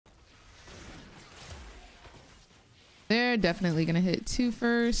They're definitely gonna hit 2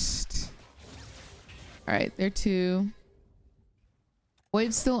 first. All right, they're 2.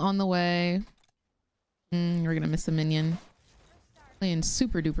 Wave's still on the way. We're gonna miss a minion. Playing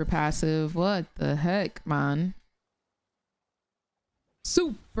super duper passive. What the heck, man?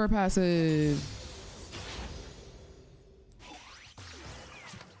 Super passive.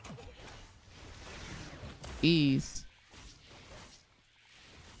 Jeez.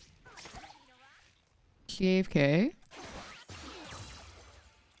 AFK.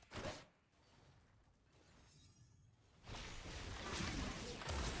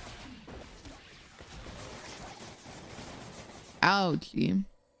 Ouchie.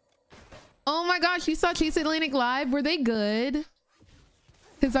 Oh my gosh, you saw Chase Atlantic live? Were they good?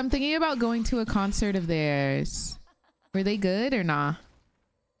 Because I'm thinking about going to a concert of theirs. Were they good or nah?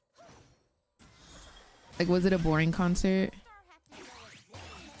 Like, was it a boring concert?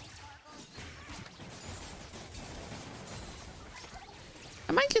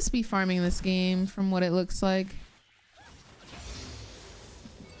 I might just be farming this game from what it looks like.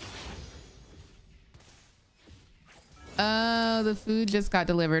 Oh, the food just got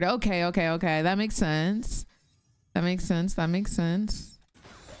delivered. Okay, okay, okay. That makes sense. That makes sense. That makes sense.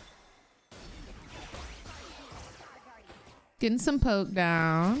 Getting some poke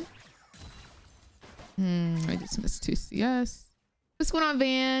down. I just missed 2 CS. What's going on,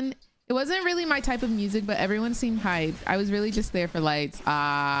 Van? It wasn't really my type of music, but everyone seemed hyped. I was really just there for lights.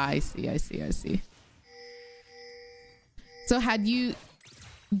 Ah, I see, I see, I see. So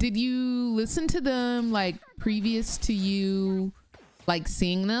did you listen to them like previous to you like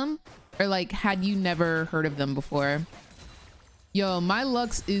seeing them, or like had you never heard of them before? Yo, my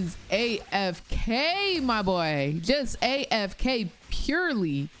Lux is AFK, my boy. Just AFK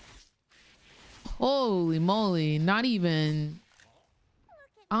purely. Holy moly, not even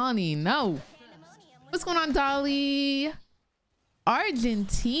Ani, no. What's going on, Dolly?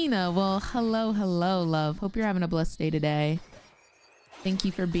 Argentina. Well, hello, hello, love. Hope you're having a blessed day today. Thank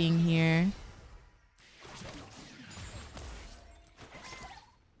you for being here.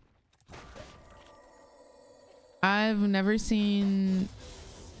 I've never seen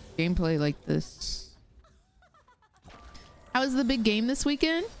gameplay like this. How was the big game this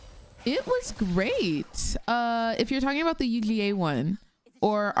weekend? It was great. If you're talking about the UGA one,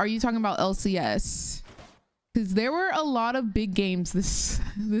 or are you talking about LCS? Because there were a lot of big games this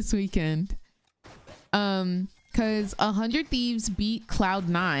weekend. Because 100 Thieves beat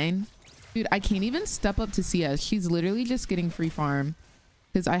Cloud9. Dude, I can't even step up to CS. She's literally just getting free farm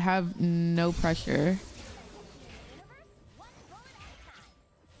because I have no pressure.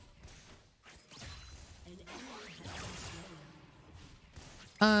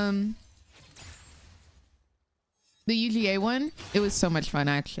 The UGA one, it was so much fun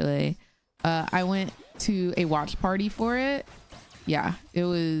actually. I went to a watch party for it. Yeah, it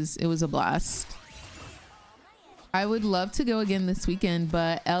was a blast. I would love to go again this weekend,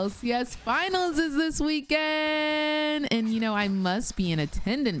 but LCS finals is this weekend, and you know I must be in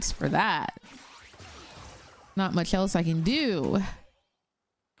attendance for that. Not much else I can do.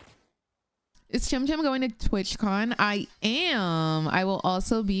 Is Chim Chim going to TwitchCon? I am. I will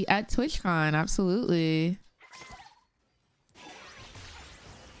also be at TwitchCon. Absolutely.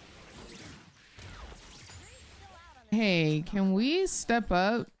 Hey, can we step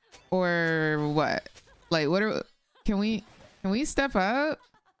up or what? Like, what are, can we step up?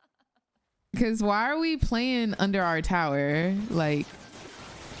 Because why are we playing under our tower? Like,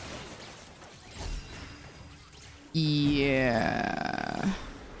 yeah.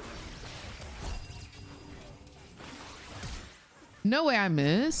 No way I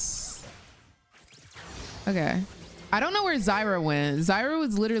miss. Okay. I don't know where Zyra went. Zyra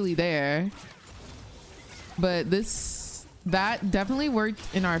was literally there. But that definitely worked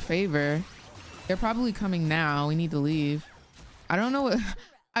in our favor. They're probably coming now. We need to leave. I don't know what,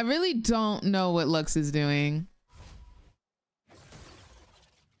 I really don't know what Lux is doing.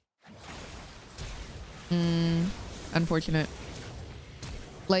 Unfortunate.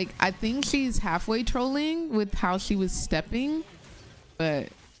 Like, I think she's halfway trolling with how she was stepping, but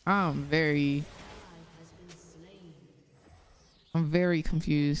I'm very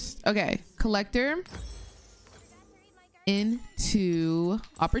confused. Okay, Collector into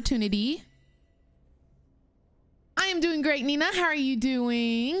Opportunity. I am doing great, Nina. How are you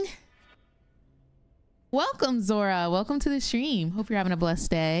doing? Welcome, Zora. Welcome to the stream. Hope you're having a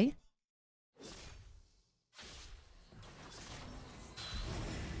blessed day.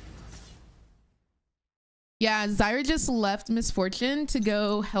 Yeah, Zyra just left Misfortune to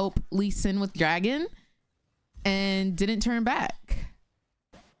go help Lee Sin with Dragon and didn't turn back.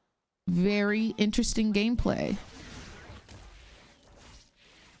 Very interesting gameplay.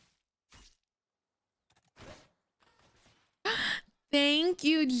 Thank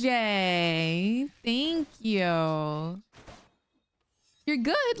you, Jay. Thank you. You're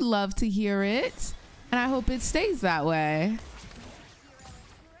good. Love to hear it. And I hope it stays that way.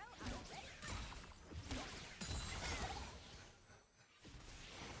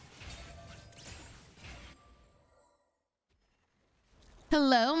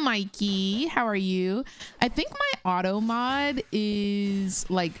 Hello, Mikey. How are you? I think my auto mod is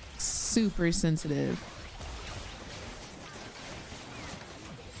like super sensitive.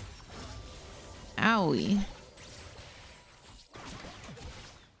 Owie.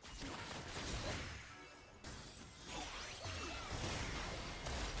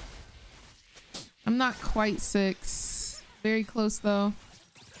 I'm not quite 6. Very close though.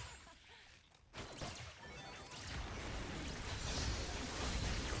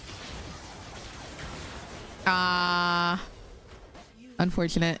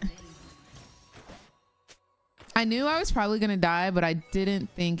 Unfortunate. I knew I was probably gonna die, but I didn't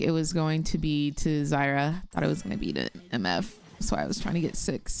think it was going to be to Zyra. Thought it was gonna be to MF. That's why I was trying to get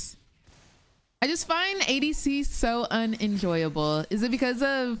 6. I just find ADC so unenjoyable. Is it because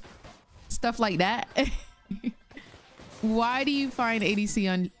of stuff like that? Why do you find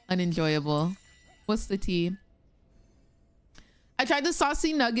ADC unenjoyable? What's the tea? I tried the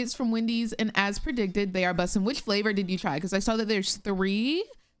saucy nuggets from Wendy's, and as predicted, they are bussin'. Which flavor did you try? Because I saw that there's 3.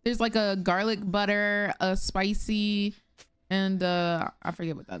 There's like a garlic butter, a spicy, and I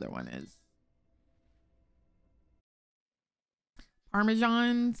forget what the other one is.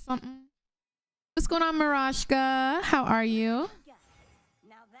 Parmesan something. What's going on, Marashka? How are you?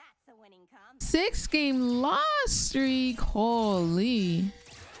 6-game loss streak. Holy.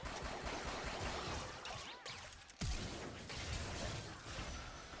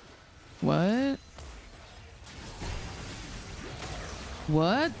 What?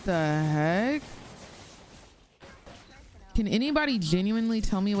 What the heck? Can anybody genuinely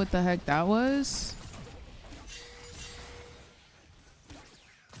tell me what the heck that was?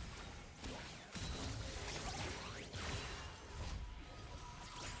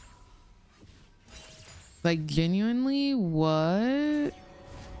 Like, genuinely, what?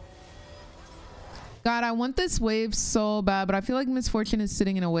 God, I want this wave so bad, but I feel like Misfortune is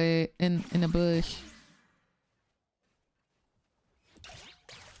sitting in a way in a bush.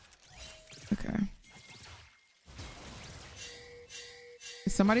 Okay.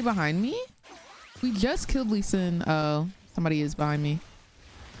 Is somebody behind me? We just killed Lee Sin. Oh, somebody is behind me.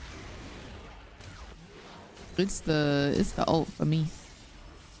 It's the ult for me.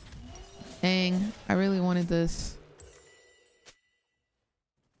 Dang, I really wanted this.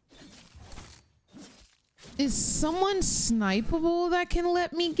 Is someone snipeable that can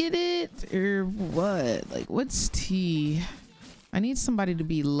let me get it? Or what? Like, what's T? I need somebody to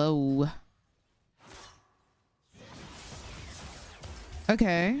be low.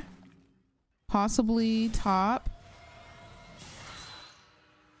 Okay. Possibly top.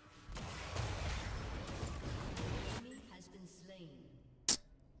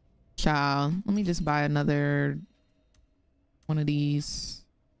 Child, let me just buy another one of these.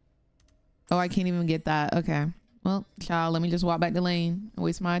 Oh, I can't even get that. Okay. Well, child, let me just walk back the lane and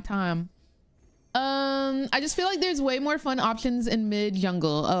waste my time. I just feel like there's way more fun options in mid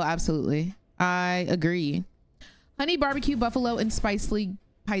jungle. Oh, absolutely. I agree. Honey barbecue buffalo and spicy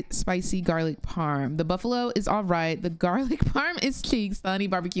garlic parm. The buffalo is all right. The garlic parm is cheeks. The honey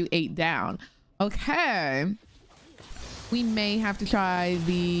barbecue 8 down. Okay. We may have to try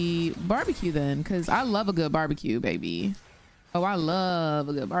the barbecue then, because I love a good barbecue, baby. Oh, I love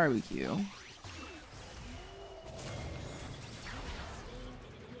a good barbecue.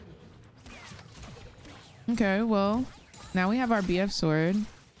 Okay, well, now we have our BF sword.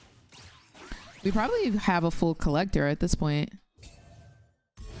 We probably have a full collector at this point.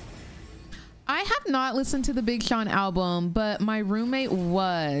 I have not listened to the Big Sean album, but my roommate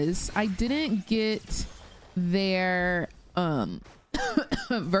was. I didn't get their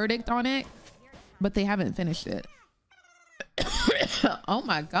verdict on it, but they haven't finished it. Oh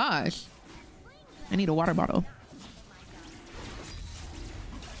my gosh. I need a water bottle.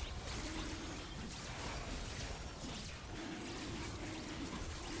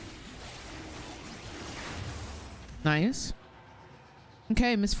 Nice.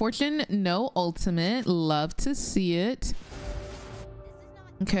 Okay, Misfortune, no ultimate. Love to see it.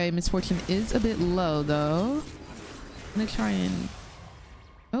 Okay, Misfortune is a bit low though. I'm gonna try and...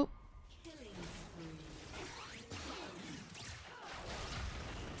 Oh.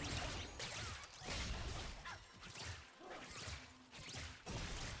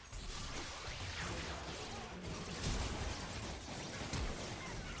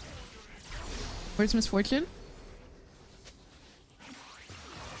 Where's Misfortune?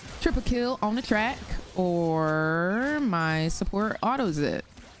 triple kill on the track, or my support autos it.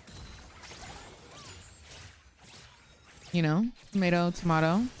 You know, tomato,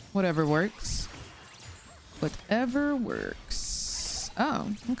 tomato, whatever works. Whatever works.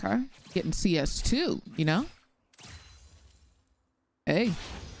 Oh, okay. Getting CS2, you know? Hey.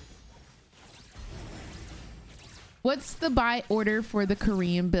 What's the buy order for the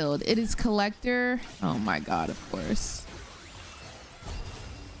Korean build? It is collector. Oh my god, of course.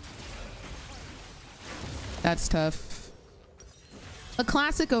 That's tough. A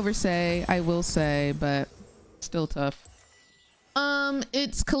classic oversay, I will say, but still tough.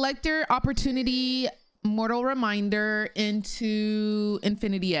 It's collector, opportunity, mortal reminder into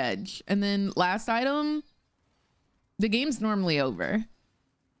Infinity Edge. And then last item, the game's normally over.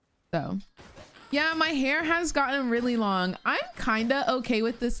 So yeah, my hair has gotten really long. I'm kinda okay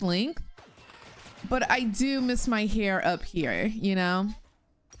with this length, but I do miss my hair up here, you know?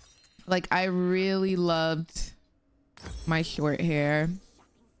 Like, I really loved my short hair.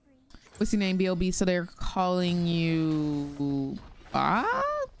 What's your name, BLB? So they're calling you Bob?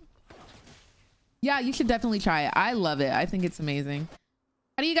 Yeah, you should definitely try it. I love it. I think it's amazing.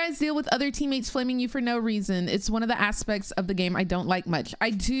 How do you guys deal with other teammates flaming you for no reason? It's one of the aspects of the game I don't like much.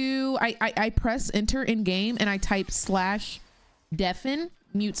 I press enter in game and I type /deafen,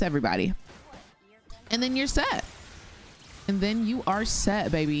 mutes everybody. And then you're set. And then you are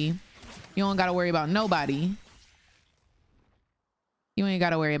set, baby. You don't gotta worry about nobody. You ain't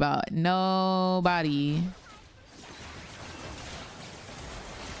gotta worry about nobody.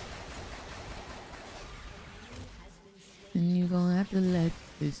 And you gonna have to let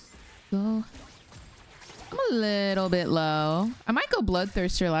this go. I'm a little bit low. I might go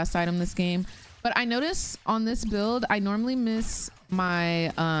Bloodthirster last item this game, but I notice on this build, I normally miss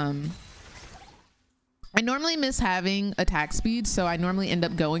my I normally miss having attack speed, so I normally end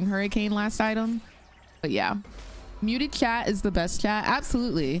up going Hurricane last item. But yeah, muted chat is the best chat.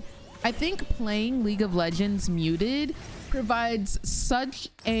 Absolutely. I think playing League of Legends muted provides such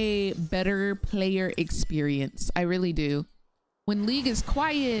a better player experience. I really do. When League is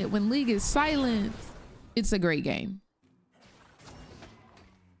quiet, when League is silent, it's a great game.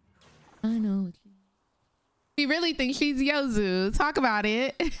 I know. She really thinks she's Yozu. Talk about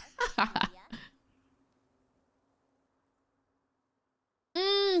it.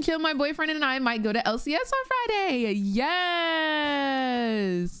 Chill, my boyfriend and I might go to LCS on Friday. Yes,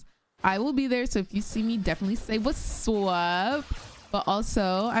 I will be there. So if you see me, definitely say what's up. But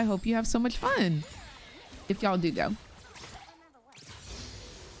also, I hope you have so much fun if y'all do go.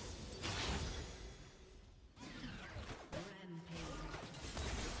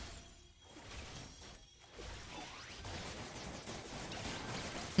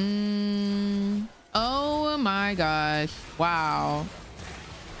 Oh my gosh. Wow.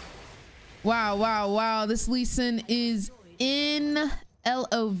 Wow. This Lee Sin is in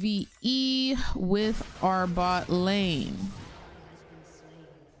LOVE with our bot lane.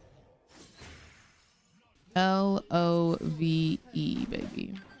 LOVE,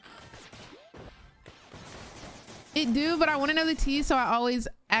 baby. It do, but I want to know the T, so I always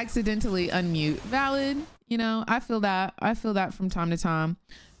accidentally unmute. Valid. You know, I feel that. I feel that from time to time.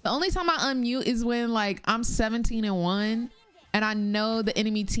 The only time I unmute is when, like, I'm 17-1 and I know the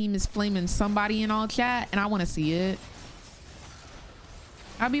enemy team is flaming somebody in all chat and I want to see it.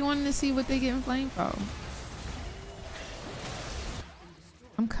 I be wanting to see what they getting flamed for.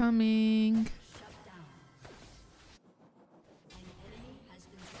 I'm coming.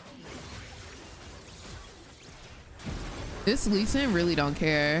 This Lee Sin really don't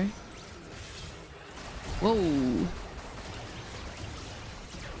care. Whoa.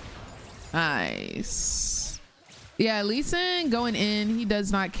 Nice. Yeah, Lee Sin going in. He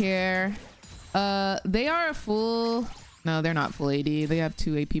does not care. They are a full... No, they're not full AD. They have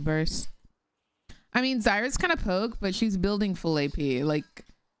 2 AP bursts. I mean, Zyra's kind of poke, but she's building full AP. Like,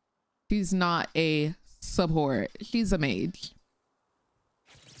 she's not a support. She's a mage.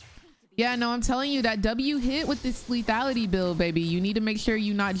 Yeah, no, I'm telling you, that W hit with this lethality build, baby. You need to make sure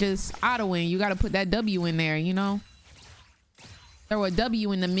you're not just autoing. You got to put that W in there, you know? Throw a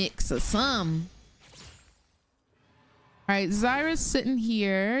W in the mix or some. All right, Zyra's sitting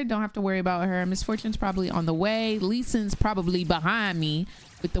here. Don't have to worry about her. Misfortune's probably on the way. Lee Sin's probably behind me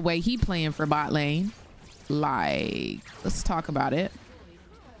with the way he playing for bot lane. Like, let's talk about it.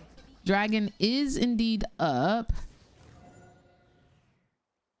 Dragon is indeed up.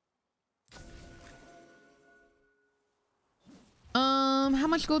 How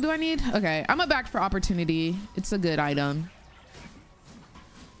much gold do I need? Okay, I'm a back for opportunity. It's a good item.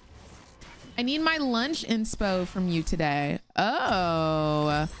 I need my lunch inspo from you today.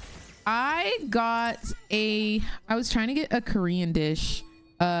 Oh, I was trying to get a Korean dish.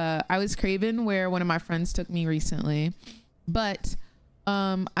 I was craving where one of my friends took me recently, but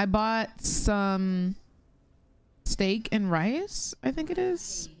I bought some steak and rice, I think it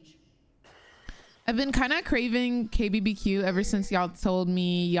is. I've been kind of craving KBBQ ever since y'all told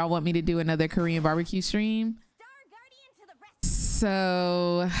me y'all want me to do another Korean barbecue stream.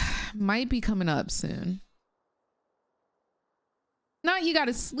 So might be coming up soon. No, you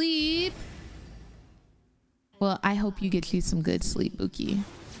gotta sleep. Well, I hope you get you some good sleep, Buki.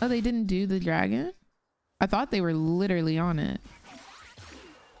 Oh, they didn't do the dragon? I thought they were literally on it.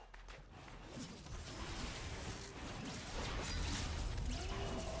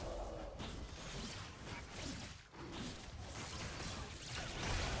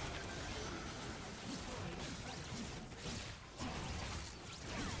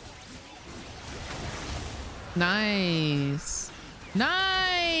 Nice.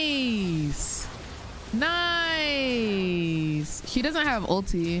 Nice. Nice. She doesn't have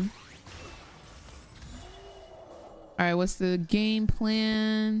ulti. All right, what's the game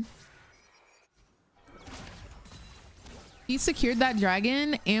plan? He secured that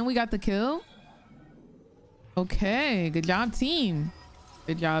dragon and we got the kill. Okay, good job, team.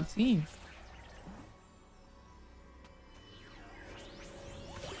 Good job, team.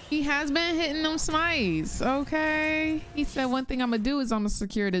 He has been hitting them smites. Okay. He said one thing I'm gonna do is I'm gonna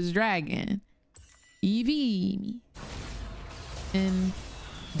secure this dragon. EV. And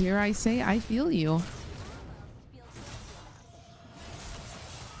dare I say, I feel you.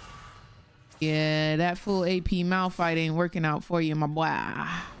 Yeah, that full AP Malphite ain't working out for you, my boy.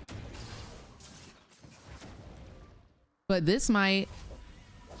 But this might.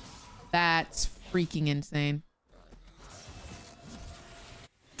 That's freaking insane.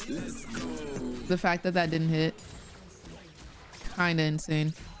 Let's go. The fact that that didn't hit, kind of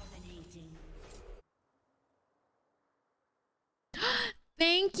insane.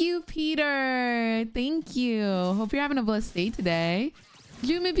 Thank you, Peter. Thank you. Hope you're having a blessed day today.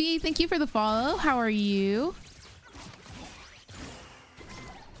 Juma B, thank you for the follow. How are you?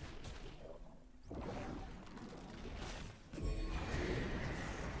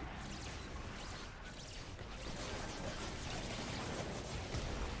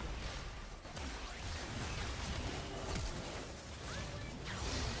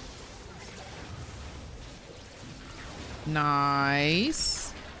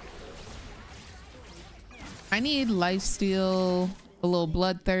 Nice. I need lifesteal, a little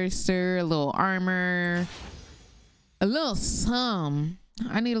bloodthirster, a little armor, a little sum.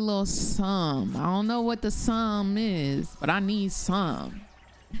 I need a little sum. I don't know what the sum is, but I need some.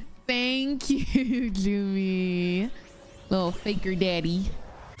 Thank you, Jimmy. Little faker daddy.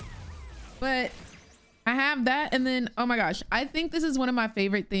 But I have that, and then oh my gosh, I think this is one of my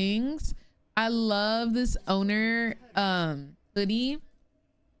favorite things. I love this owner hoodie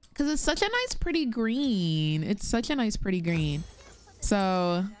because it's such a nice pretty green. It's such a nice pretty green.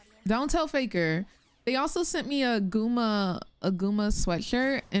 So don't tell faker. They also sent me a Guma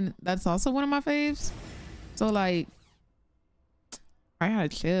sweatshirt, and that's also one of my faves. So like I gotta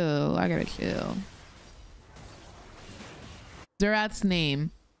chill. I gotta chill. Zerat's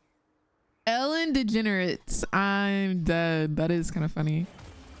name, Ellen Degenerates. I'm dead. That is kind of funny.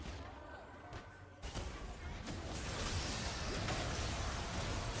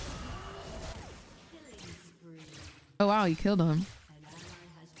 Oh wow, you killed him.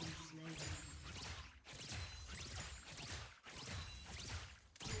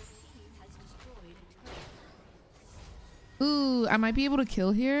 Ooh, I might be able to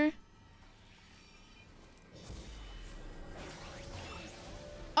kill here.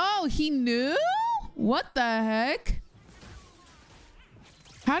 Oh, he knew? What the heck?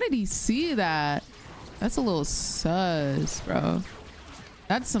 How did he see that? That's a little sus, bro.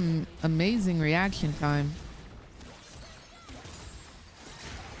 That's some amazing reaction time.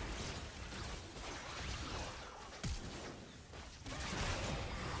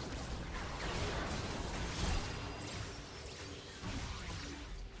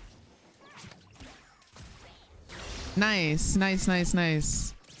 Nice, nice, nice,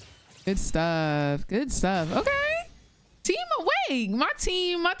 nice. Good stuff. Good stuff. Okay. Team awake. My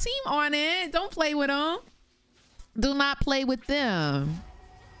team on it. Don't play with them. Do not play with them.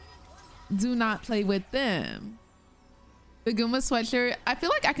 Do not play with them. The Guma sweatshirt. I feel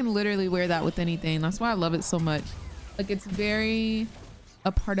like I can literally wear that with anything. That's why I love it so much. Like it's very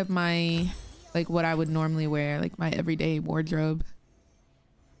a part of my, like what I would normally wear, like my everyday wardrobe.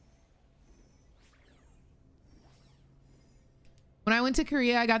 When I went to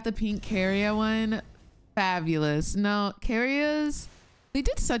Korea, I got the pink Carrier one. Fabulous. No, Carriers, They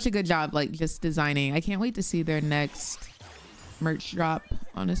did such a good job, like just designing. I can't wait to see their next merch drop,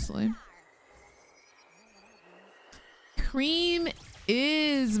 honestly. Cream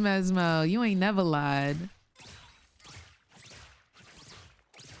is Mesmo. You ain't never lied.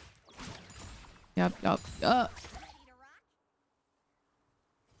 Yup, yup, yup.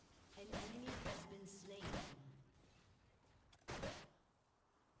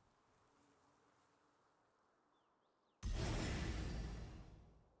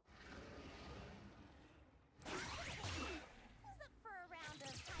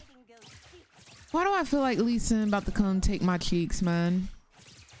 Why do I feel like Lee Sin about to come take my cheeks, man?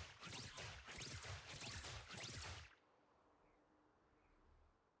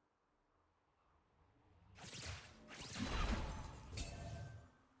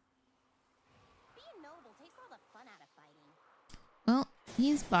 Well,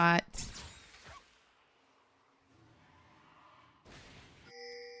 he's bot.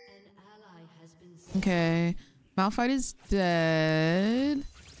 Okay, Malphite is dead.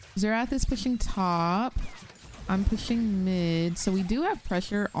 Zerath is pushing top. I'm pushing mid. So we do have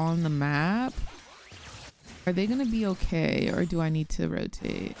pressure on the map. Are they gonna be okay, or do I need to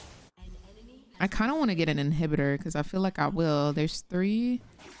rotate? I kind of want to get an inhibitor because I feel like I will. There's 3.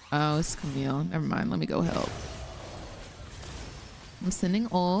 Oh, it's Camille. Never mind. Let me go help. I'm sending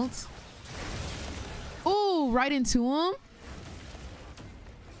ult. Oh, right into him.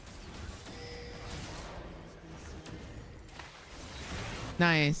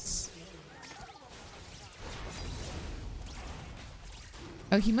 Nice.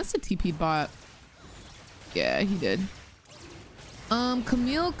 Oh, he must have TP'd bot. Yeah, he did.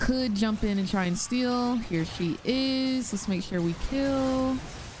 Camille could jump in and try and steal. Here she is. Let's make sure we kill.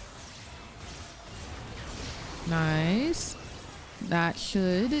 Nice. That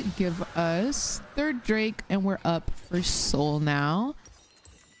should give us 3rd Drake, and we're up for soul now.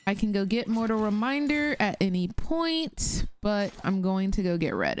 I can go get Mortal Reminder at any point, but I'm going to go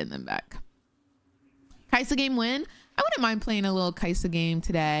get red and then back. Kaisa game win. I wouldn't mind playing a little Kaisa game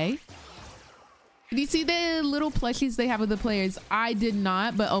today. Did you see the little plushies they have of the players? I did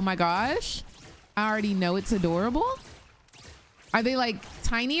not, but oh my gosh. I already know it's adorable. Are they like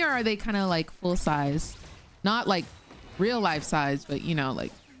tiny, or are they kind of like full size? Not like real life size, but you know,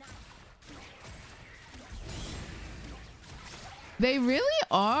 like. They really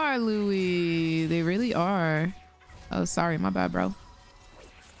are, Louis. They really are. Oh, sorry. My bad, bro.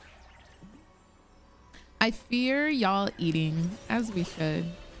 I fear y'all eating, as we should.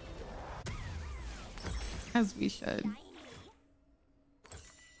 As we should.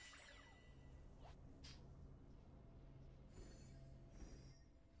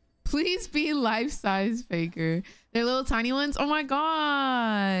 Please be life-size Faker. They're little tiny ones. Oh my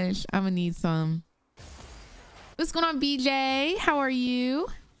gosh. I'm gonna need some. What's going on, BJ? How are you?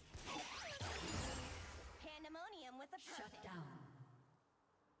 Pandemonium with a shut down.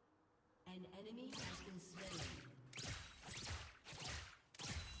 An enemy has been slain.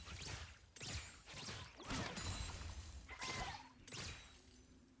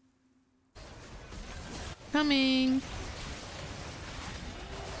 Coming.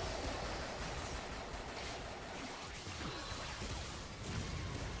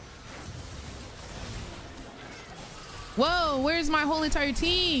 Whoa, where's my whole entire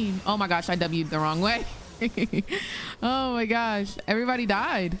team? Oh my gosh, I W'd the wrong way. Oh my gosh, everybody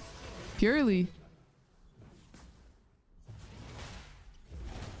died. Purely.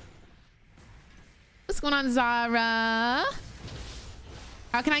 What's going on, Zara?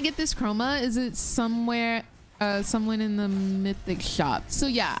 How can I get this chroma? Is it somewhere, someone in the mythic shop? So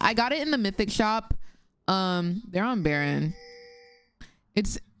yeah, I got it in the mythic shop. They're on Baron.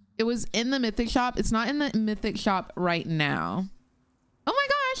 It was in the mythic shop. It's not in the mythic shop right now. Oh my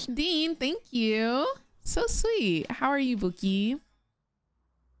gosh, Dean, thank you. So sweet. How are you, Bookie?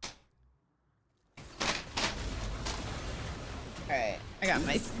 All right, I got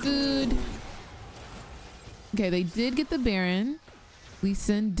my food. Okay, they did get the Baron. Lee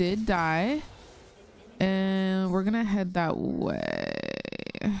Sin did die. And we're gonna head that way.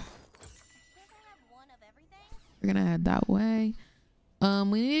 We're gonna head that way.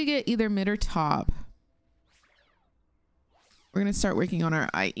 We need to get either mid or top. We're gonna start working on our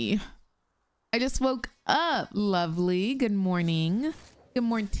IE. I just woke up. Lovely. Good morning. Good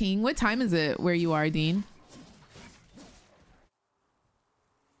morning. What time is it where you are, Dean?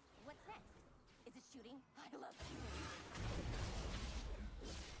 What's next? Is it shooting? I love shooting.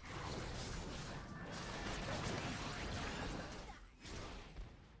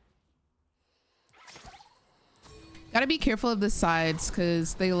 Gotta be careful of the sides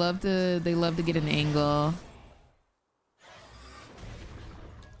because they love to get an angle.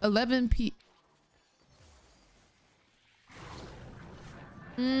 11 p.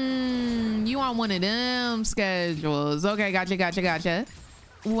 You on one of them schedules. Okay, gotcha.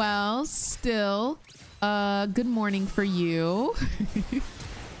 Well, still, good morning for you.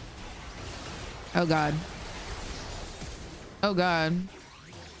 Oh God. Oh God.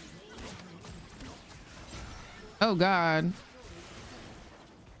 Oh God.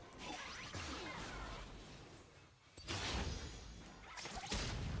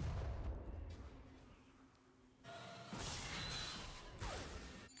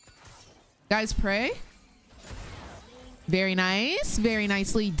 Guys, pray. Very nice. Very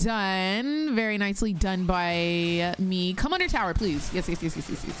nicely done. Very nicely done by me. Come under tower, please. Yes.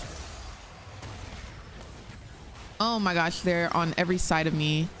 Oh my gosh, they're on every side of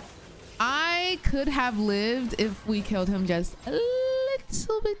me. I could have lived if we killed him just a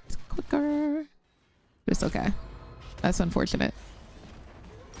little bit quicker. But it's okay. That's unfortunate.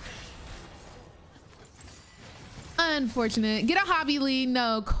 Unfortunate. Get a hobby lead.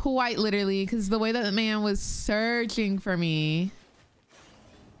 No, quite literally, because the way that the man was searching for me.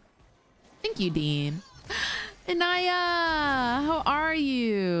 Thank you, Dean. Anaya, how are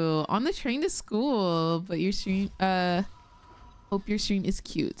you? On the train to school, but your stream, hope your stream is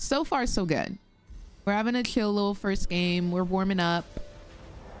cute. So far, so good. We're having a chill little first game. We're warming up.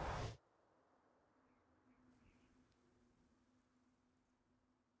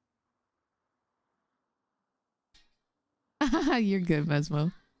 You're good,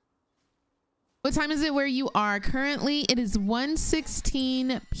 Mesmo. What time is it where you are? Currently, it is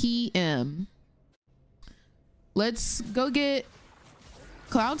 1:16 p.m. Let's go get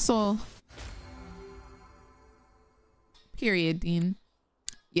Cloud Soul. Period, Dean.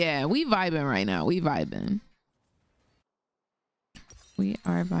 Yeah, we vibing right now. We vibing. We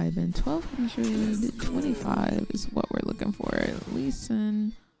are vibing. 1225 is what we're looking for.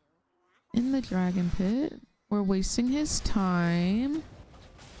 Leeson in the dragon pit. We're wasting his time.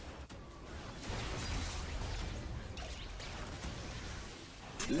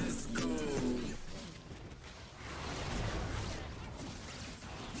 Let's go.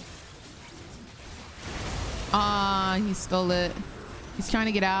 Ah, he stole it. He's trying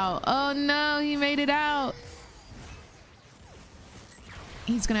to get out. Oh no, he made it out.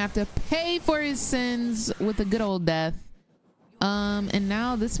 He's gonna have to pay for his sins with a good old death. And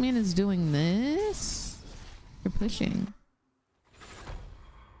now this man is doing this. You're pushing.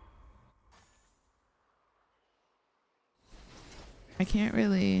 I can't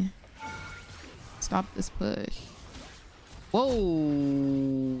really stop this push.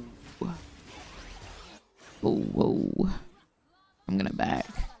 Whoa. Whoa. I'm gonna back.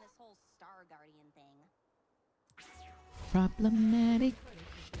 Problematic.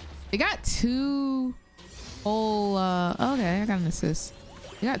 They got two whole okay, I got an assist.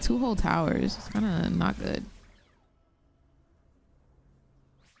 They got two whole towers. It's kind of not good.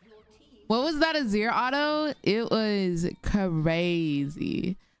 What was that, a zero auto? It was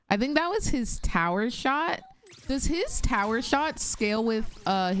crazy. I think that was his tower shot. Does his tower shot scale with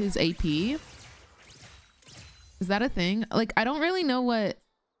his AP? Is that a thing? Like, I don't really know what,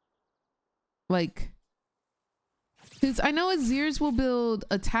 like, because I know Azirs will build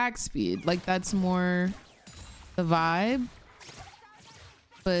attack speed. Like, that's more the vibe.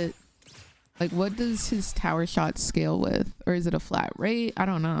 But, like, what does his tower shot scale with? Or is it a flat rate? I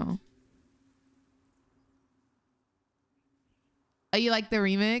don't know. Oh, you like the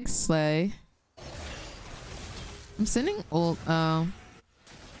remix? Slay. I'm sending old. Oh.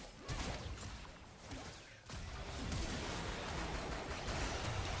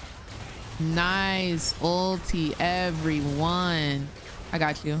 Nice ulti, everyone. I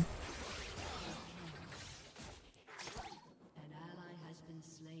got you.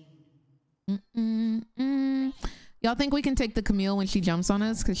 Y'all think we can take the Camille when she jumps on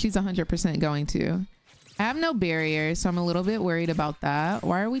us? Because she's 100% going to. I have no barrier, so I'm a little bit worried about that.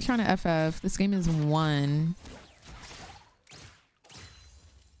 Why are we trying to FF? This game is won.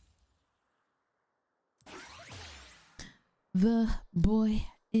 The boy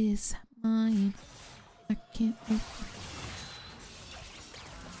is mine. I can't wait.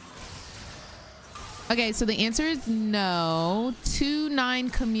 Okay, so the answer is no.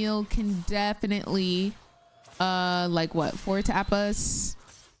 2-9 Camille can definitely like what, 4 tap us?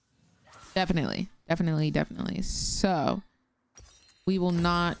 Definitely. So we will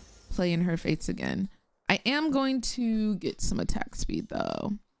not play in her fates again. I am going to get some attack speed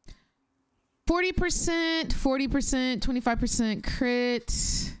though. 40%, 40%, 25%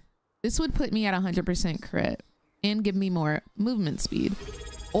 crit. This would put me at 100% crit and give me more movement speed.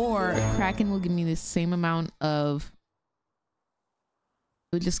 Or Kraken will give me the same amount of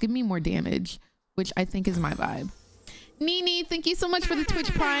It would just give me more damage, which I think is my vibe. Nini, thank you so much for the Twitch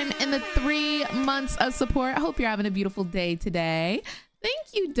Prime and the 3 months of support. I hope you're having a beautiful day today.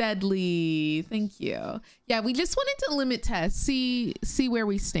 Thank you, Deadly. Thank you. Yeah, we just wanted to limit test, see where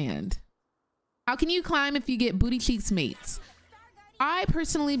we stand. How can you climb if you get booty cheeks mates? I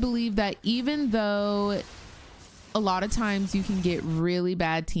personally believe that even though a lot of times you can get really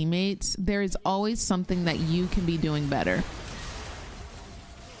bad teammates, there is always something that you can be doing better.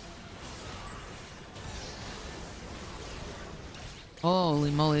 Holy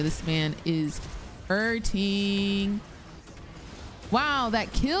moly, this man is hurting. Wow,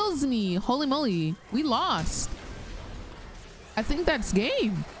 that kills me. Holy moly, we lost. I think that's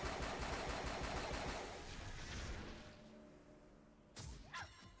game.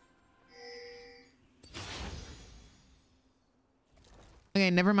 Okay,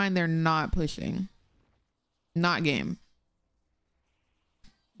 never mind. They're not pushing. Not game.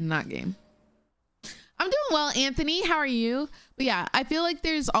 Not game. I'm doing well, Anthony. How are you? But yeah, I feel like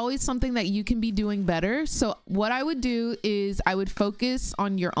there's always something that you can be doing better. So what I would do is I would focus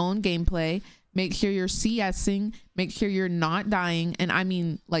on your own gameplay. Make sure you're CSing. Make sure you're not dying. And I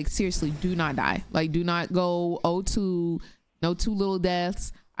mean, like, seriously, do not die. Like, do not go 0-2, no 2 little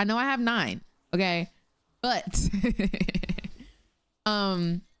deaths. I know I have 9. Okay. But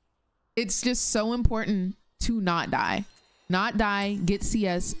it's just so important to not die. Not die, get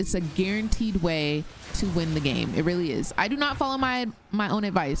CS. It's a guaranteed way to win the game. It really is. I do not follow my own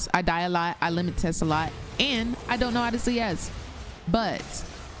advice. I die a lot, I limit test a lot, and I don't know how to CS. But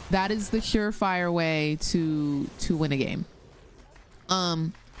that is the surefire way to win a game.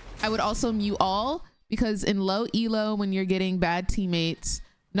 I would also mute all, because in low elo, when you're getting bad teammates,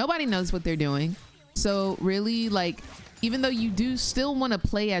 nobody knows what they're doing. So really, like, even though you do still want to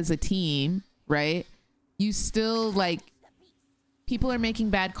play as a team, right? You still, like, people are making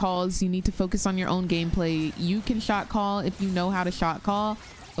bad calls. You need to focus on your own gameplay. You can shot call if you know how to shot call,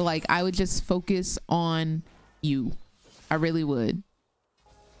 but like, I would just focus on you. I really would.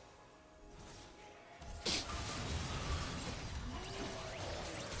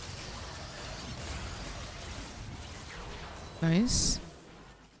 Nice.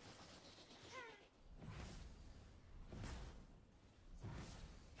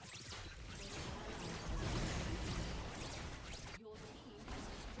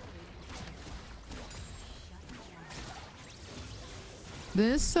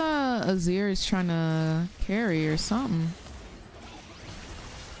 This Azir is trying to carry or something.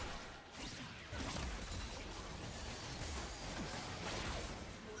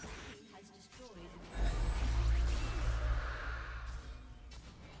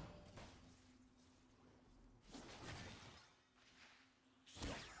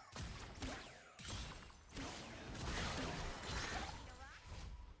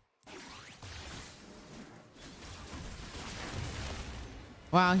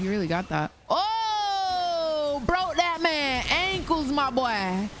 Wow, he really got that. Oh, broke that man ankles, my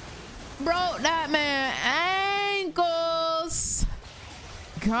boy. Broke that man ankles.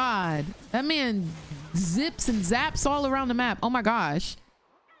 God, that man zips and zaps all around the map. Oh my gosh.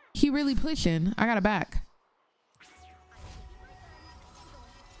 He really pushing. I got a back.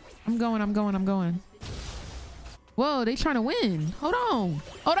 I'm going. Whoa, they trying to win. Hold on.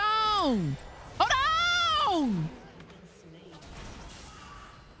 Hold on. Hold on.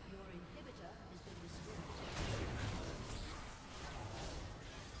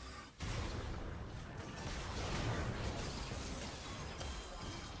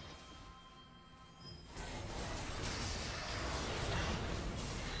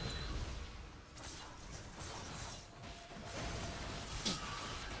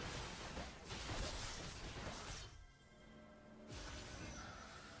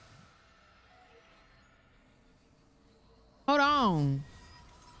 Hold on.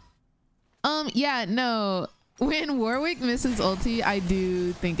 Yeah, no. When Warwick misses ulti, I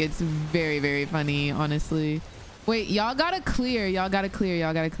do think it's very, very funny, honestly. Wait, y'all gotta clear. Y'all gotta clear.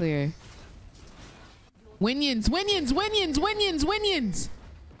 Y'all gotta clear. Winions.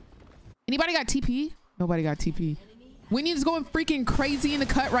 Anybody got TP? Nobody got TP. Winion's going freaking crazy in the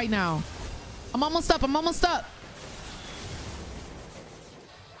cut right now. I'm almost up.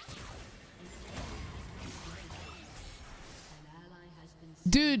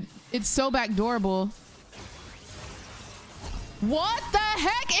 Dude, it's so backdoorable. What the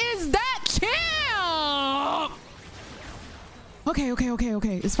heck is that kill?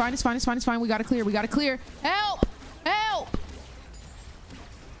 Okay. It's fine. We gotta clear. Help!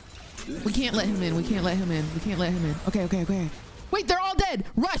 We can't let him in. Okay. Wait, they're all dead.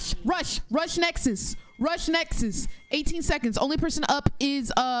 Rush, rush, rush Nexus. Rush Nexus. 18 seconds. Only person up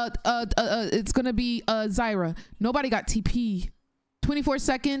is it's gonna be Zyra. Nobody got TP. 24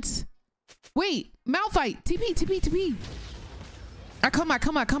 seconds. Wait, Malphite. TP, TP, TP. I come. They're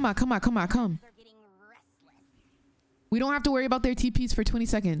getting restless. We don't have to worry about their TPs for 20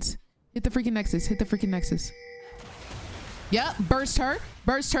 seconds. Hit the freaking Nexus. Hit the freaking Nexus. Yep, burst her.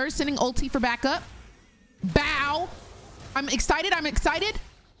 Burst her, sending ulti for backup. Bow. I'm excited. I'm excited.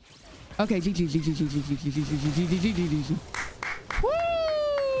 Okay, GG, GG, GG, GG, GG, GG, GG, GG, GG. Woo!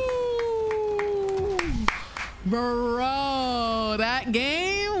 Bro, that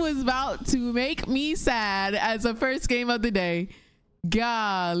game was about to make me sad as the first game of the day.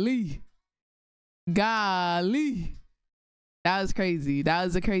 Golly. Golly. That was crazy. That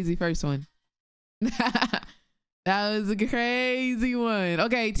was a crazy first one. That was a crazy one.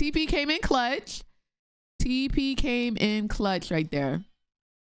 Okay, TP came in clutch. TP came in clutch right there.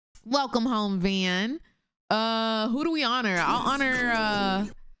 Welcome home, Van. Who do we honor?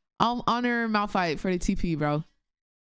 I'll honor Malphite for the TP, bro.